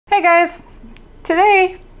Hey guys,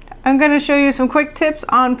 today I'm going to show you some quick tips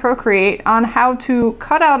on Procreate on how to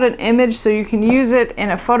cut out an image so you can use it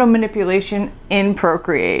in a photo manipulation in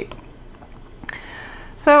Procreate.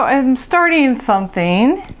 So I'm starting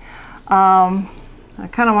something. I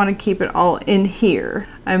kind of want to keep it all in here.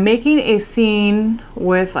 I'm making a scene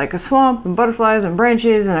with like a swamp and butterflies and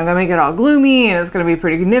branches, and I'm gonna make it all gloomy and it's gonna be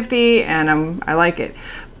pretty nifty, and I like it.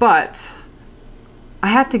 But I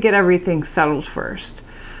have to get everything settled first.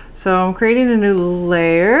 So I'm creating a new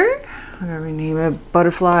layer. I'm gonna rename it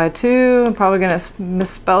Butterfly 2. I'm probably gonna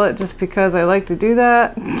misspell it just because I like to do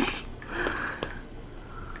that.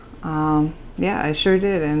 Yeah, I sure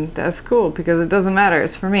did, and that's cool because it doesn't matter,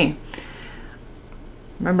 it's for me.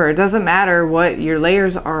 Remember, it doesn't matter what your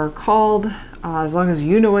layers are called, as long as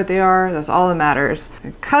you know what they are, that's all that matters.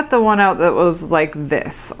 I cut the one out that was like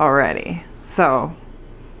this already. So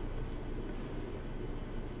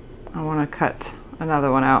I want to cut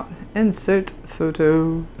another one out. Insert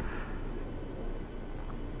photo.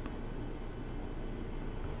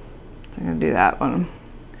 So I'm going to do that one. I'm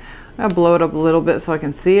going to blow it up a little bit so I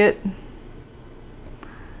can see it.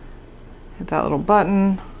 Hit that little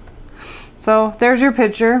button. So there's your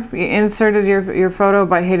picture. You inserted your photo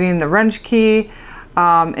by hitting the wrench key,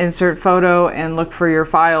 insert photo, and look for your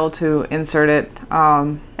file to insert it.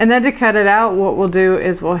 And then to cut it out, what we'll do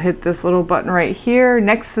is we'll hit this little button right here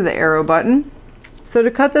next to the arrow button. So to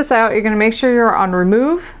cut this out, you're gonna make sure you're on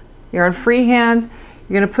remove, you're on freehand,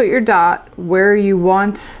 you're gonna put your dot where you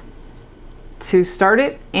want to start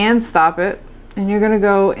it and stop it, and you're gonna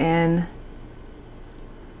go in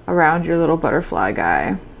around your little butterfly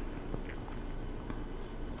guy.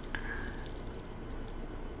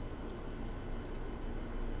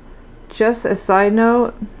 Just a side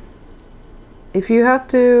note, if you have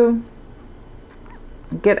to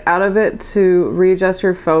get out of it to readjust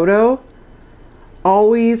your photo,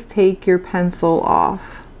 always take your pencil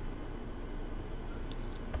off.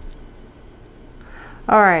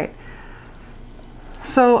 All right,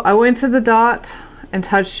 so I went to the dot and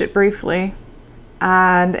touched it briefly,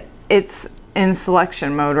 and it's in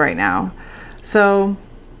selection mode right now. So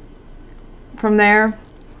from there,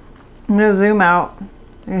 I'm gonna zoom out.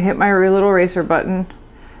 I'm gonna hit my little eraser button,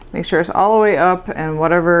 make sure it's all the way up, and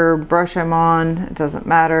whatever brush I'm on, it doesn't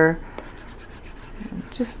matter.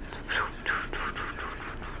 Just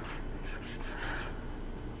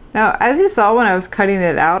now, as you saw when I was cutting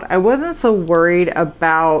it out, I wasn't so worried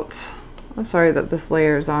about, I'm sorry that this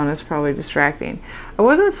layer is on, it's probably distracting. I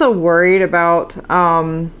wasn't so worried about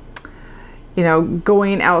you know,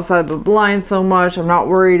 going outside the line so much. I'm not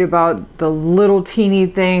worried about the little teeny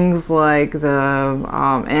things like the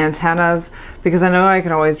antennas, because I know I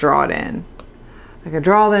can always draw it in. I can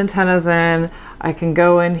draw the antennas in. I can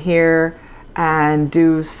go in here and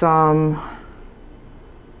do some,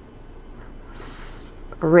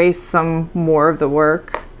 erase some more of the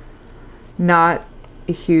work. Not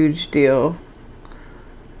a huge deal.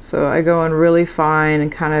 So I go in really fine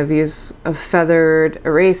and kind of use a feathered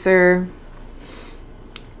eraser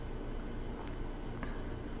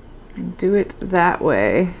and do it that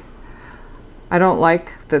way. I don't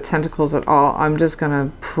like the tentacles at all. I'm just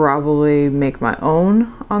gonna probably make my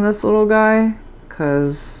own on this little guy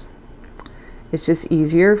because it's just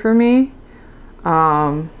easier for me.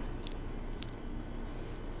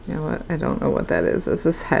 You know what? I don't know what that is. Is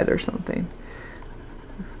this head or something?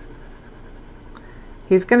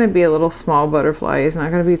 He's gonna be a little small butterfly. He's not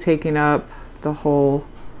gonna be taking up the whole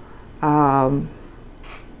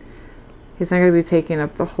he's not going to be taking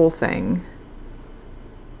up the whole thing.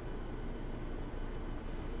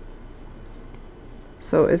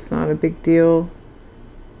 So it's not a big deal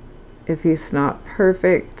if he's not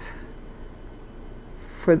perfect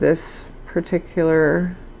for this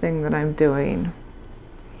particular thing that I'm doing.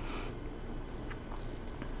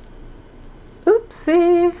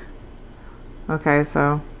 Oopsie. Okay,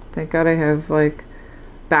 so thank God I have like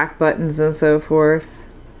back buttons and so forth.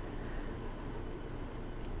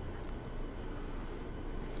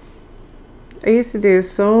 I used to do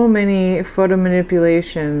so many photo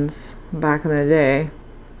manipulations back in the day.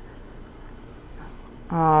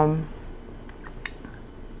 I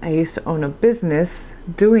used to own a business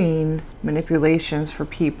doing manipulations for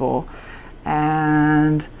people,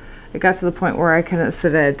 and it got to the point where I couldn't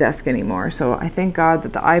sit at a desk anymore. So I thank God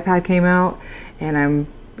that the iPad came out, and I'm,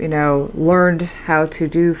 you know, learned how to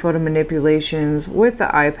do photo manipulations with the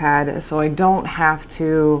iPad, so I don't have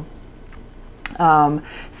to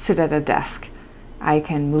sit at a desk. I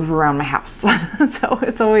can move around my house. So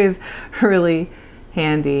it's always really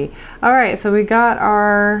handy. All right, so we got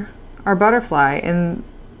our butterfly, and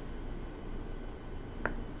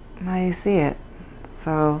now you see it.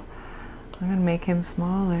 So I'm gonna make him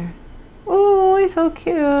smaller. Oh, he's so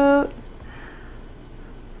cute.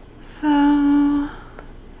 So I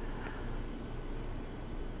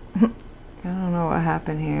don't know what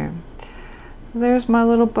happened here. So there's my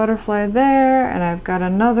little butterfly there, and I've got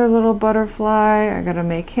another little butterfly. I gotta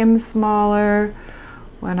make him smaller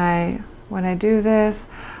when I do this.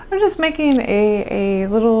 I'm just making a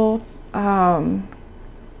little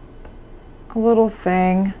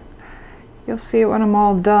thing. You'll see it when I'm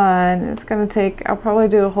all done. It's gonna take, I'll probably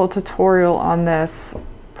do a whole tutorial on this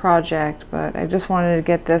project, but I just wanted to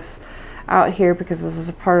get this out here because this is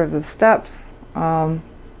a part of the steps. So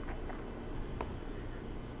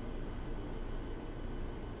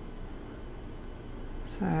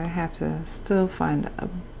I have to still find a,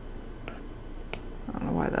 I don't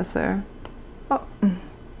know why that's there. Oh.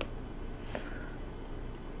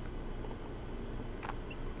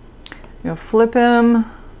 You'll flip him,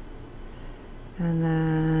 and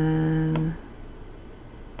then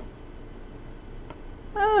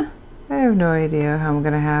I have no idea how I'm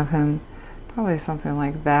gonna have him. Probably something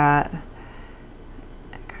like that,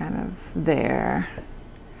 kind of there.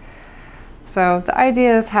 So the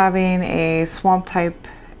idea is having a swamp type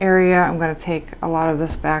area. I'm gonna take a lot of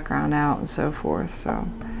this background out and so forth. So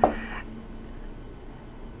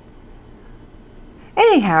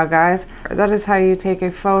anyhow, guys, that is how you take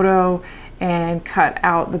a photo and cut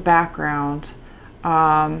out the background.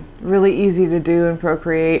 Really easy to do in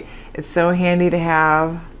Procreate. It's so handy to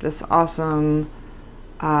have this awesome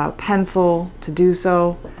pencil to do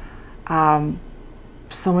so.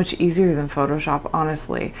 So much easier than Photoshop,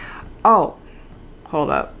 honestly. Oh, hold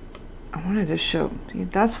up. I wanted to show,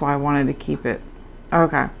 that's why I wanted to keep it.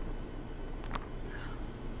 Okay.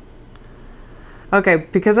 Okay,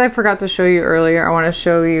 because I forgot to show you earlier, I want to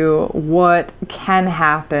show you what can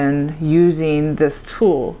happen using this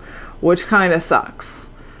tool, which kind of sucks.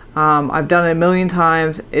 I've done it a million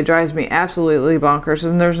times. It drives me absolutely bonkers,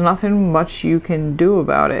 and there's nothing much you can do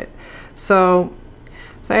about it. So,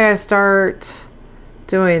 say I start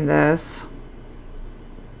doing this,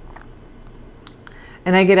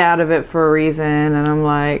 and I get out of it for a reason, and I'm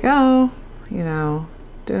like, oh, you know,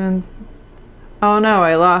 oh no,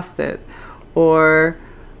 I lost it. Or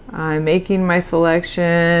I'm making my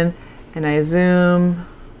selection and I zoom.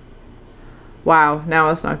 Wow, now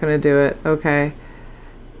it's not going to do it. Okay.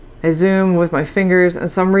 I zoom with my fingers,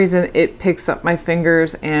 and some reason it picks up my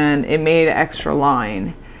fingers and it made an extra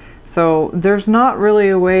line. So there's not really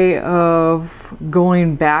a way of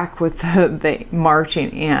going back with the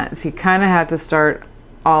marching ants. You kind of have to start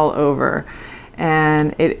all over.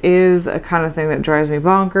 And it is a kind of thing that drives me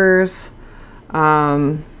bonkers.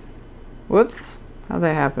 Whoops, how'd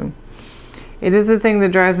that happen? It is a thing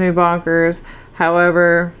that drives me bonkers.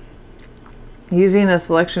 However, using a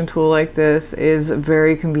selection tool like this is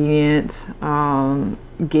very convenient,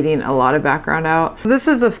 getting a lot of background out. This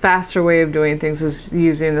is the faster way of doing things, is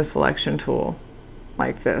using the selection tool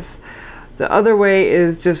like this. The other way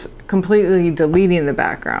is just completely deleting the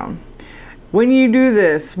background. When you do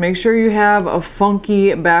this, make sure you have a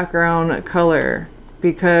funky background color,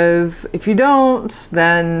 because if you don't,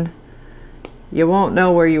 then you won't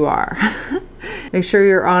know where you are. Make sure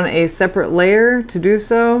you're on a separate layer to do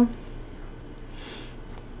so.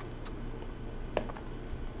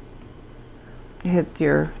 You hit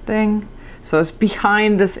your thing. So it's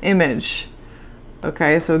behind this image.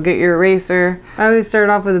 Okay, so get your eraser. I always start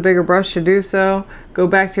off with a bigger brush to do so. Go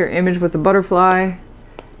back to your image with the butterfly,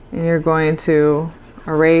 and you're going to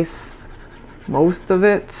erase most of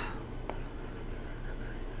it.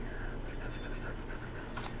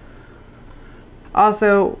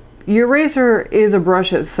 Also, your eraser is a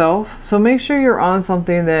brush itself, so make sure you're on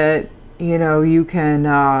something that, you know, you can,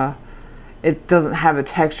 it doesn't have a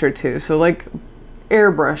texture to. So like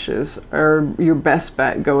airbrushes are your best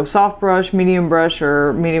bet. Go with soft brush, medium brush,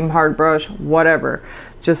 or medium hard brush, whatever.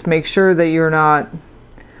 Just make sure that you're not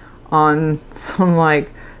on some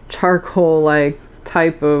like charcoal like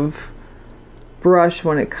type of brush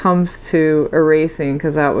when it comes to erasing,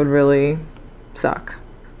 because that would really suck.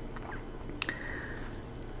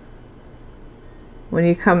 When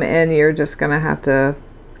you come in, you're just gonna have to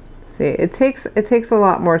see, it takes a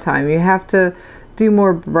lot more time. You have to do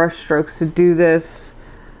more brush strokes to do this.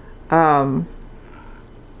 You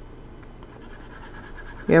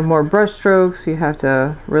have more brush strokes. You have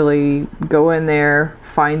to really go in there,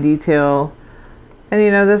 fine detail. And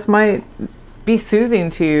you know, this might be soothing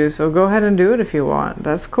to you, so go ahead and do it if you want.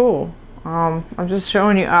 That's cool. I'm just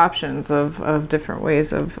showing you options of different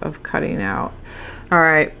ways of cutting out. All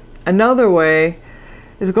right, another way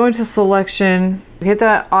is going to selection, hit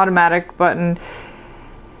that automatic button.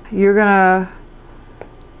 You're gonna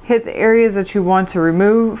hit the areas that you want to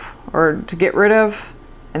remove or to get rid of,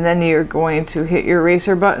 and then you're going to hit your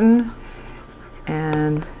eraser button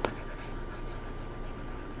and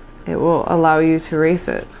it will allow you to erase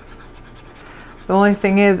it. The only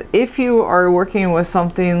thing is, if you are working with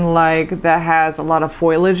something like that has a lot of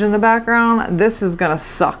foliage in the background, this is gonna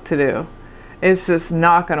suck to do. It's just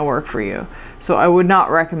not gonna work for you. So I would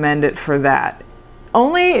not recommend it for that.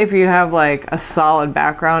 Only if you have like a solid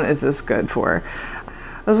background is this good for.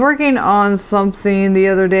 I was working on something the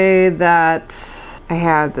other day that I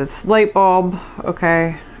had this light bulb,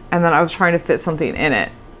 okay, and then I was trying to fit something in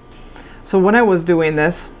it. So when I was doing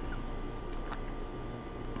this,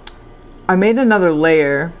 I made another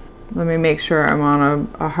layer. Let me make sure I'm on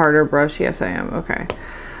a harder brush. Yes, I am. Okay.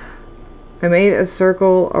 I made a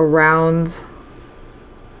circle around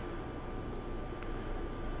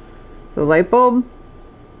the light bulb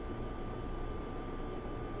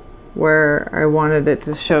where I wanted it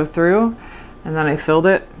to show through, and then I filled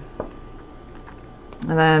it.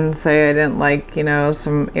 And then say I didn't like, you know,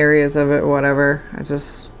 some areas of it or whatever, I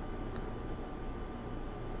just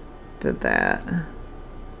did that.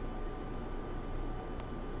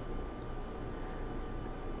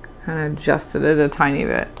 Kind of adjusted it a tiny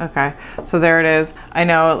bit. Okay, so there it is. I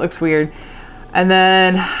know it looks weird. And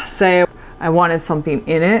then say I wanted something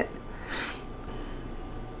in it.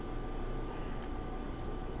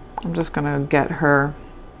 I'm just gonna get her.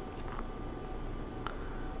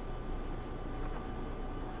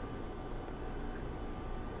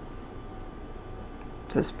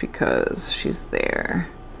 Just because she's there.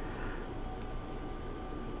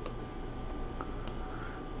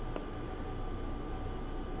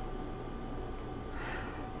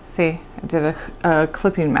 See, I did a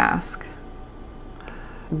clipping mask.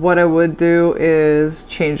 What I would do is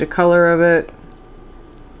change the color of it.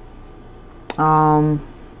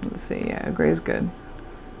 Let's see, yeah, gray's good.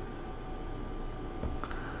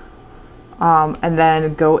 And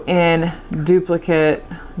then go in, duplicate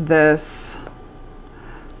this,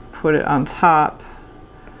 put it on top,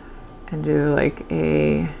 and do like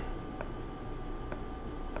a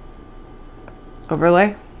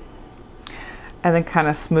overlay. And then kind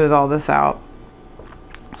of smooth all this out.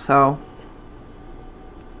 So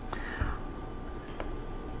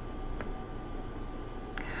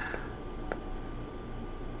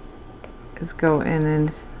just go in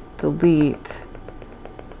and delete.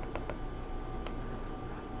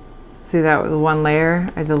 See that with one layer?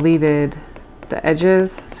 I deleted the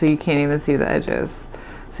edges, so you can't even see the edges.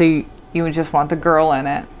 So you would just want the girl in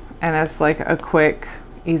it, and it's like a quick,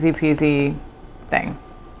 easy peasy thing.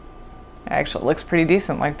 Actually, it looks pretty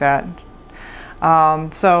decent like that.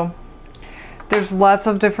 So there's lots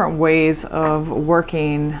of different ways of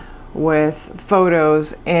working with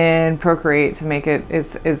photos in Procreate to make it,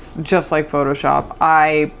 it's just like Photoshop.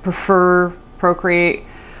 I prefer Procreate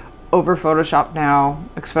over Photoshop now,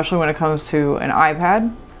 especially when it comes to an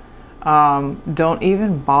iPad. Don't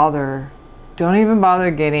even bother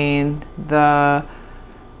getting the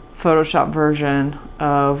Photoshop version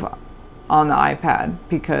of on the iPad,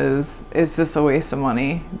 because it's just a waste of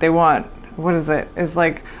money. They want, what is it? It's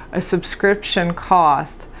like a subscription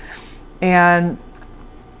cost, and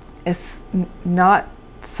it's not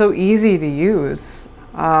so easy to use.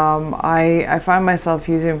 I find myself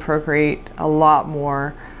using Procreate a lot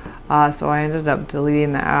more, so I ended up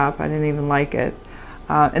deleting the app. I didn't even like it.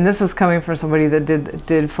 And this is coming from somebody that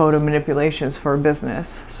did photo manipulations for a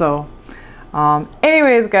business. So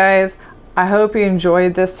anyways, guys, I hope you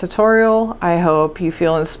enjoyed this tutorial. I hope you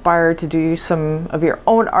feel inspired to do some of your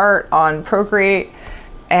own art on Procreate,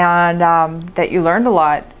 and that you learned a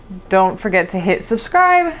lot. Don't forget to hit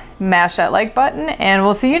subscribe, mash that like button, and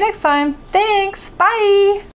we'll see you next time. Thanks, bye!